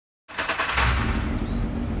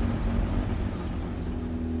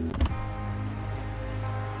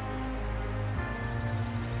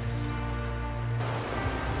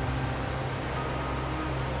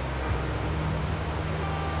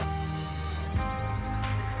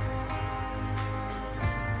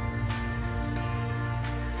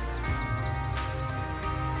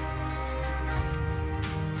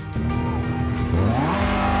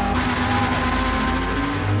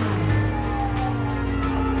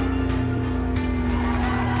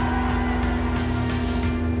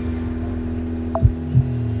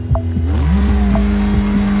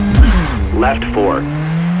left 4.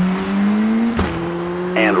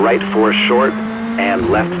 And right 4 short, and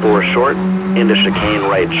left 4 short, into chicane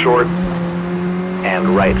right short, and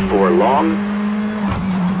right 4 long,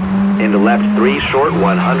 into left 3 short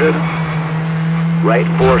 100, right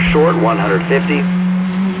 4 short 150,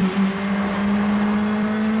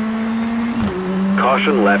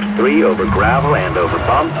 caution left 3 over gravel and over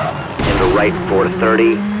bump, into right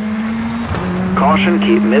 430, caution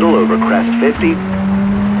keep middle over crest 50,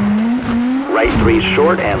 right 3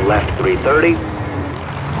 short and left 330,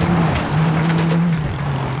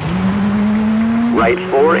 right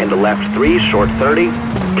 4 into left 3 short 30,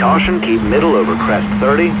 caution keep middle over crest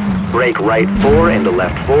 30, brake right 4 into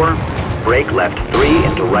left 4, brake left 3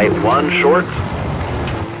 into right 1 short,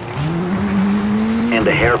 and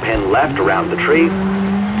a hairpin left around the tree,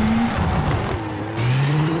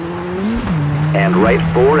 and right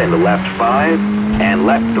 4 into left 5, and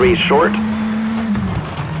left 3 short,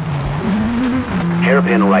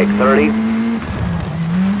 hairpin right 30,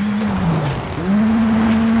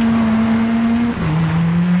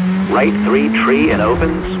 right 3 tree and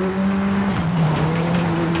opens,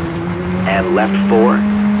 and left 4,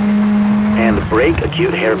 and brake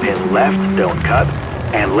acute hairpin left, don't cut,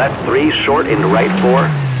 and left 3 short into right 4,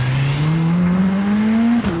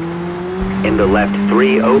 into left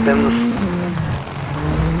 3 opens,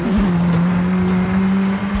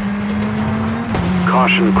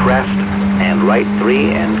 caution crest, and right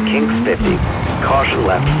 3 and kinks 50, caution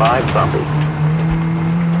left 5 bumpy,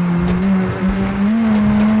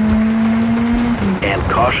 and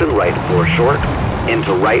caution right 4 short,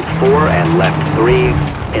 into right 4 and left 3,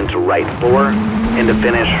 into right 4, into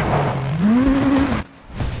finish,